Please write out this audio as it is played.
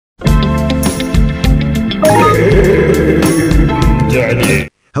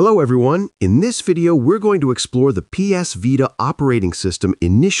Hello everyone, in this video we're going to explore the PS Vita operating system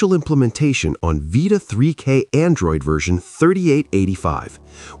initial implementation on Vita3K Android version 3885.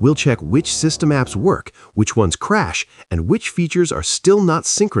 We'll check which system apps work, which ones crash, and which features are still not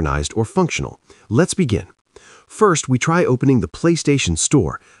synchronized or functional. Let's begin. First, we try opening the PlayStation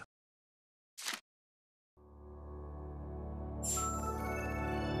Store.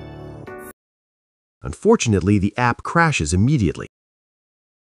 Unfortunately, the app crashes immediately.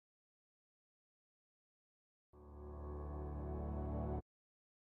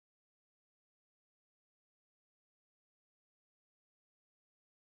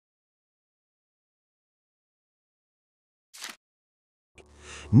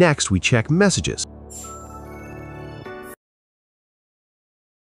 Next, we check messages.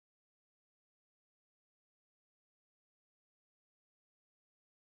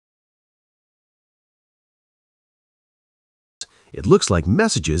 It looks like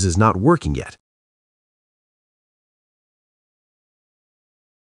Messages is not working yet.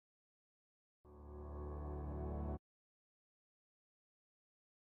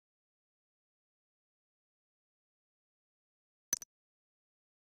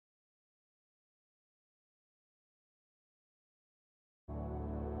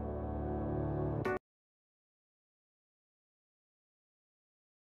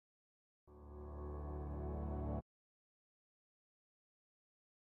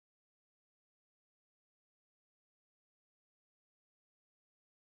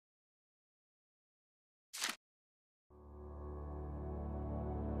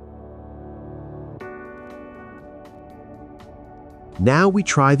 Now we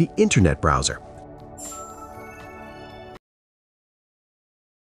try the internet browser.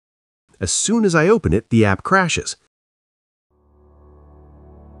 As soon as I open it, the app crashes.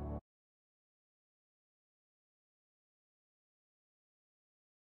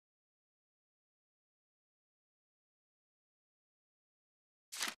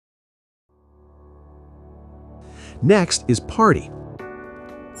 Next is Party.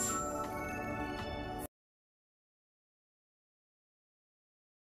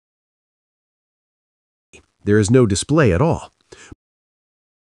 There is no display at all.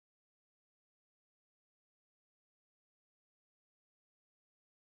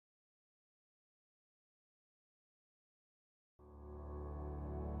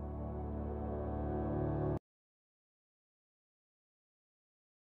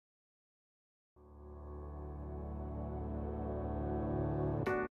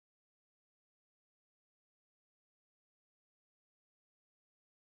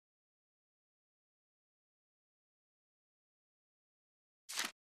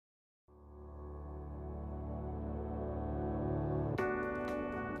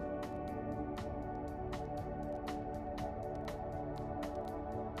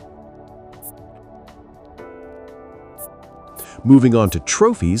 Moving on to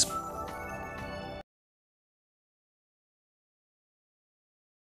Trophies,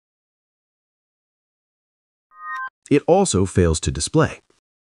 it also fails to display.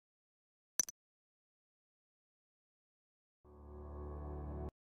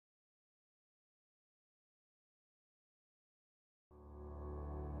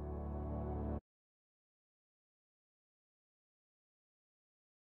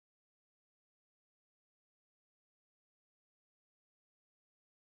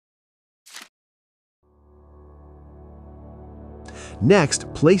 Next,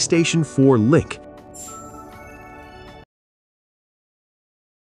 PlayStation 4 link.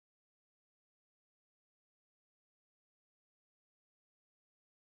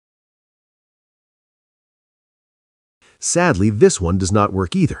 Sadly, this one does not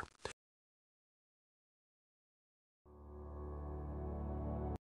work either.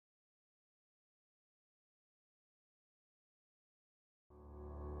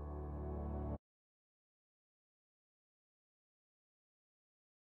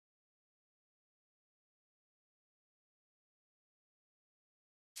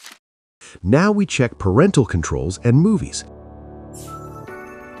 Now we check parental controls and movies.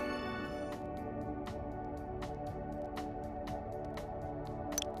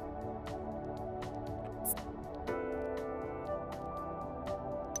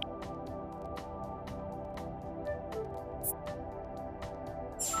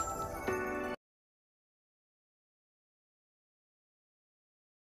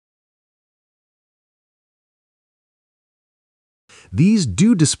 These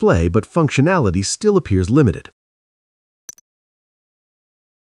do display, but functionality still appears limited.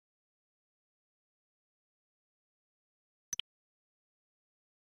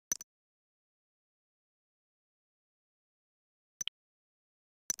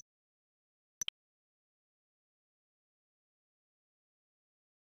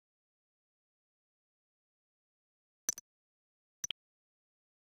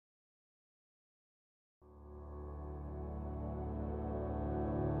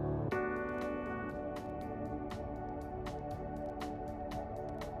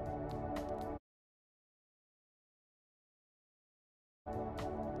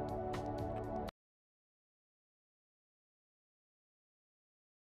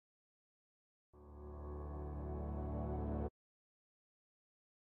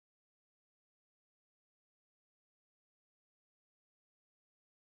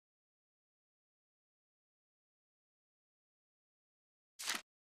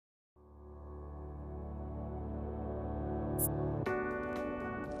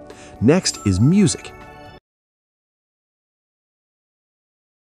 Next is music.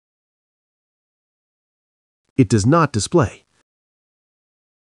 It does not display.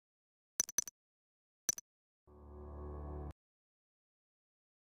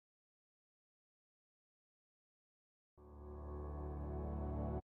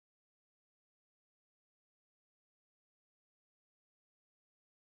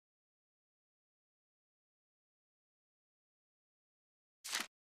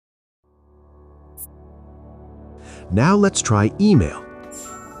 Now let's try email.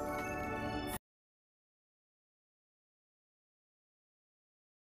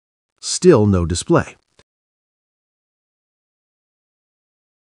 Still no display.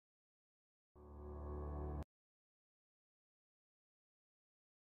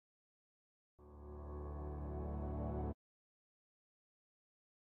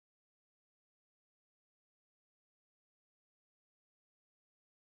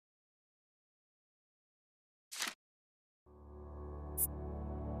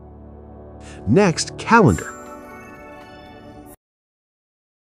 Next, calendar.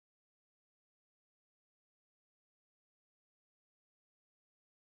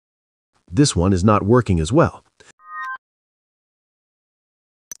 This one is not working as well.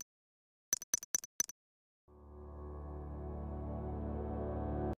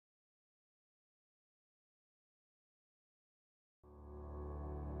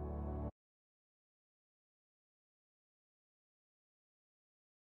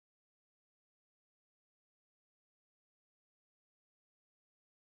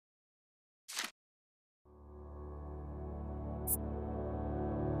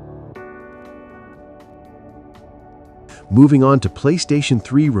 Moving on to PlayStation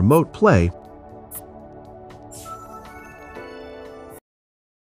 3 Remote Play,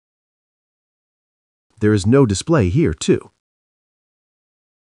 there is no display here too.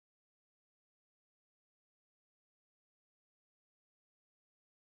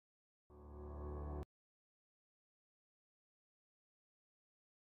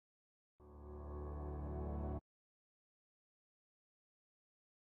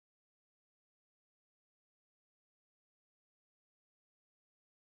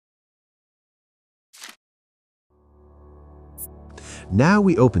 Now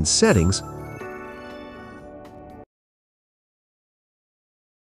we open Settings.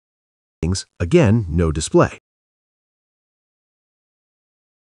 Again, no display.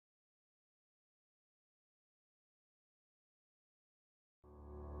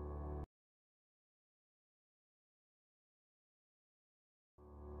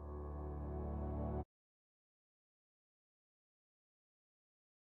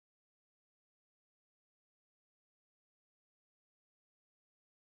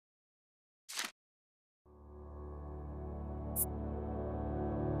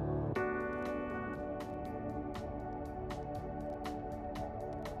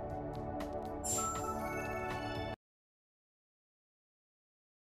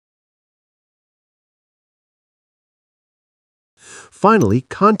 Finally,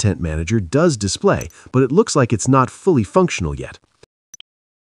 Content Manager does display, but it looks like it's not fully functional yet.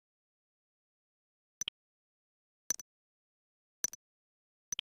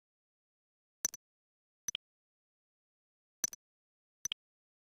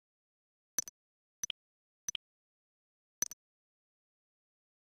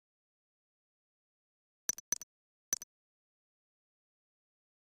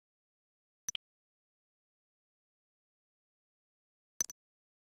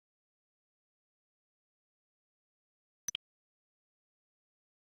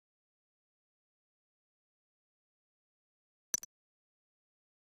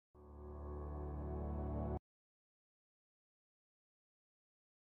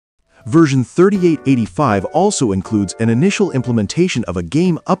 Version 3885 also includes an initial implementation of a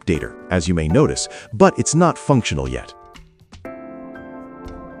game updater, as you may notice, but it's not functional yet.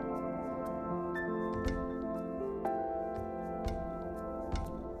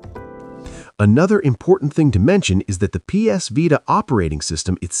 Another important thing to mention is that the PS Vita operating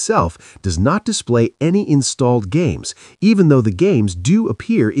system itself does not display any installed games, even though the games do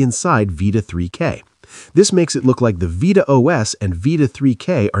appear inside Vita3K. This makes it look like the Vita OS and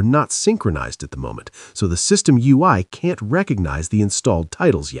Vita3K are not synchronized at the moment, so the system UI can't recognize the installed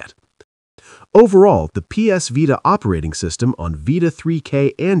titles yet. Overall, the PS Vita operating system on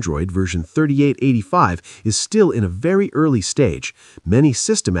Vita3K Android version 3885 is still in a very early stage. Many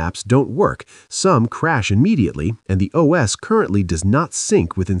system apps don't work, some crash immediately, and the OS currently does not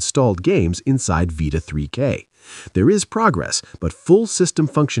sync with installed games inside Vita3K. There is progress, but full system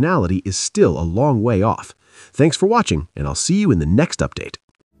functionality is still a long way off. Thanks for watching, and I'll see you in the next update.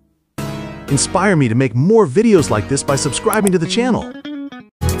 Inspire me to make more videos like this by subscribing to the channel.